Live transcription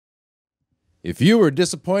If you were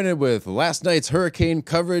disappointed with last night's hurricane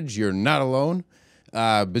coverage, you're not alone.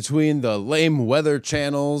 Between the lame weather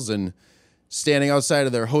channels and standing outside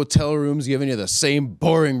of their hotel rooms giving you the same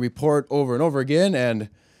boring report over and over again, and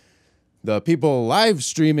the people live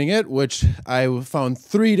streaming it, which I found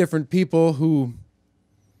 3 different people who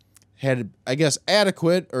had, I guess,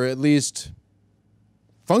 adequate or at least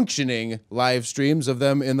functioning live streams of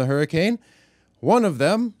them in the hurricane. One of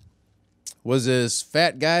them was this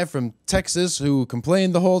fat guy from Texas who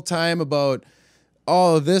complained the whole time about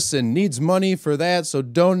all of this and needs money for that, so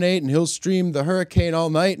donate and he'll stream the hurricane all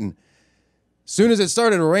night. And as soon as it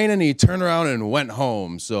started raining, he turned around and went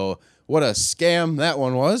home. So what a scam that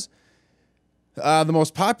one was. The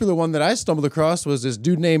most popular one that I stumbled across was this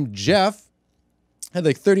dude named Jeff. Had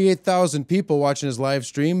like 38,000 people watching his live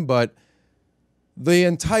stream, but the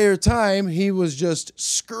entire time he was just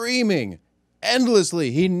screaming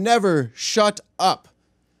endlessly. He never shut up.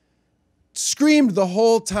 Screamed the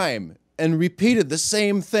whole time and repeated the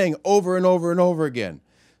same thing over and over and over again.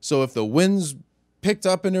 So if the winds picked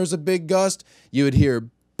up and there was a big gust, you would hear,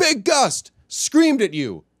 "Big gust!" screamed at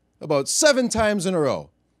you about 7 times in a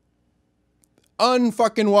row.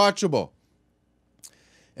 Unfucking watchable.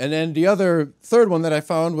 And then the third one that I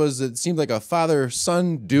found was, it seemed like a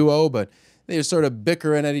father-son duo, but they were sort of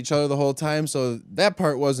bickering at each other the whole time, so that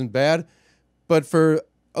part wasn't bad. But for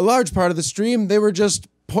a large part of the stream, they were just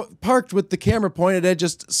parked with the camera pointed at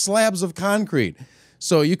just slabs of concrete.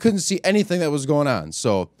 So you couldn't see anything that was going on.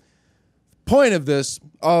 So point of this,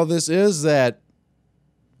 all this is that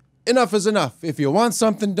enough is enough. If you want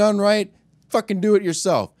something done right, fucking do it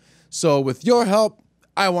yourself. So with your help,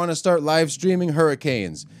 I want to start live streaming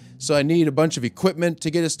hurricanes. So I need a bunch of equipment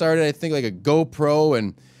to get it started. I think like a GoPro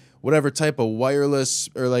and whatever type of wireless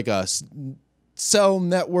or like a cell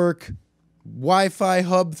network Wi-Fi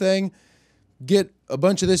hub thing. Get a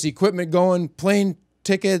bunch of this equipment going, plane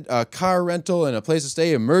ticket, car rental, and a place to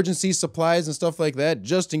stay, emergency supplies and stuff like that,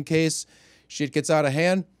 just in case shit gets out of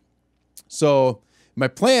hand. So my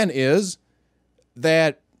plan is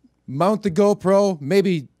that mount the GoPro,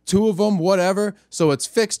 maybe 2 of them, whatever, so it's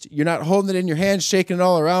fixed. You're not holding it in your hand, shaking it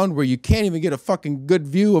all around where you can't even get a fucking good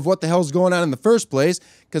view of what the hell's going on in the first place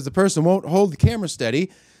because the person won't hold the camera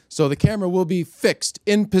steady. So the camera will be fixed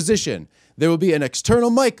in position. There will be an external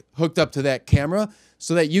mic hooked up to that camera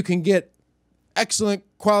so that you can get excellent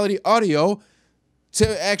quality audio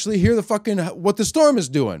to actually hear the fucking what the storm is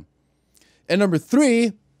doing. And number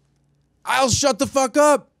 3, I'll shut the fuck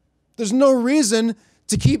up. There's no reason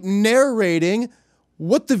to keep narrating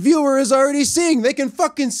what the viewer is already seeing. They can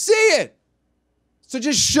fucking see it. So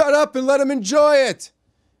just shut up and let them enjoy it.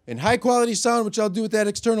 In high quality sound, which I'll do with that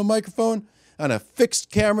external microphone, on a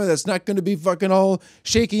fixed camera that's not going to be fucking all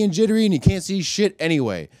shaky and jittery and you can't see shit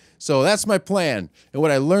anyway. So that's my plan. And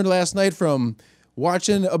what I learned last night from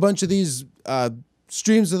watching a bunch of these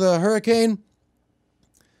streams of the hurricane,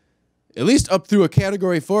 at least up through a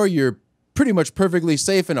category 4, you're pretty much perfectly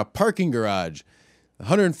safe in a parking garage.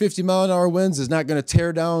 150-mile-an-hour winds is not going to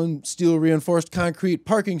tear down steel reinforced concrete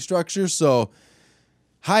parking structures, so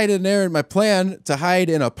hide in there. And my plan to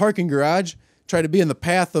hide in a parking garage, try to be in the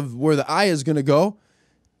path of where the eye is going to go,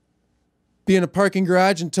 be in a parking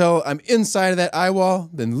garage until I'm inside of that eye wall,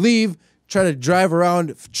 then leave, try to drive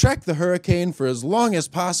around, track the hurricane for as long as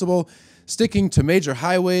possible, sticking to major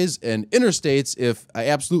highways and interstates if I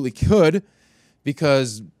absolutely could,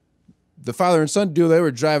 because the father and son duo, they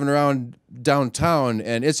were driving around downtown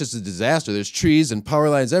and it's just a disaster. There's trees and power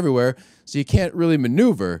lines everywhere, so you can't really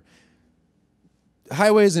maneuver.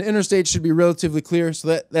 Highways and interstates should be relatively clear,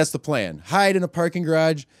 so that's the plan. Hide in a parking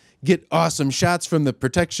garage, get awesome shots from the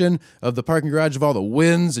protection of the parking garage of all the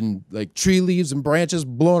winds and like tree leaves and branches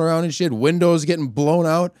blowing around and shit, windows getting blown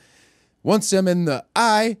out. Once I'm in the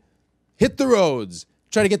eye, hit the roads.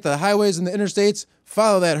 Try to get the highways and the interstates,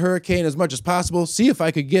 follow that hurricane as much as possible, see if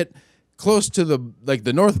I could get close to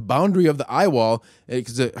the north boundary of the eye wall,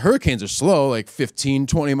 because the hurricanes are slow, like 15,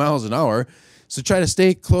 20 miles an hour. So try to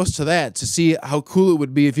stay close to that to see how cool it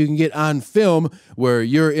would be if you can get on film where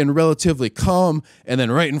you're in relatively calm and then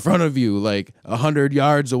right in front of you, like 100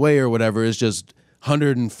 yards away or whatever, is just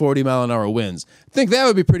 140-mile-an-hour winds. I think that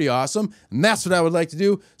would be pretty awesome, and that's what I would like to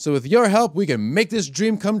do. So with your help, we can make this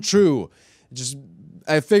dream come true.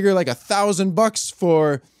 I figure like $1,000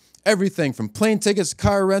 for everything from plane tickets,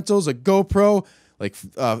 car rentals, a GoPro, like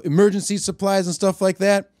emergency supplies and stuff like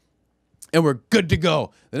that. And we're good to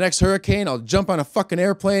go. The next hurricane, I'll jump on a fucking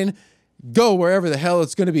airplane, go wherever the hell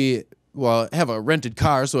it's going to be. Well, I have a rented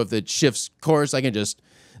car, so if it shifts course, I can just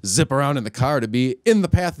zip around in the car to be in the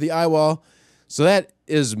path of the eye wall. So that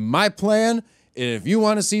is my plan. And if you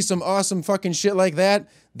want to see some awesome fucking shit like that,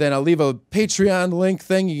 then I'll leave a Patreon link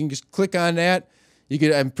thing. You can just click on that.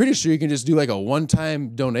 I'm pretty sure you can just do like a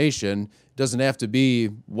one-time donation. Doesn't have to be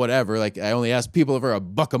whatever. Like I only ask people for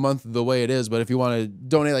 $1 a month the way it is, but if you want to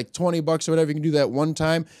donate like $20 or whatever, you can do that one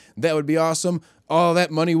time. That would be awesome. All that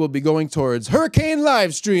money will be going towards Hurricane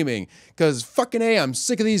live streaming because fucking A, I'm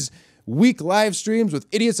sick of these weak live streams with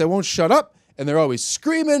idiots that won't shut up and they're always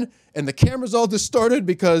screaming and the camera's all distorted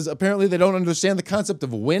because apparently they don't understand the concept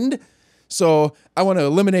of wind. So I want to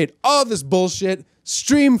eliminate all this bullshit,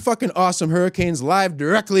 stream fucking awesome hurricanes live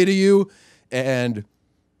directly to you, and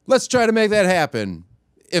let's try to make that happen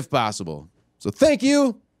if possible. So thank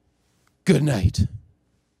you. Good night.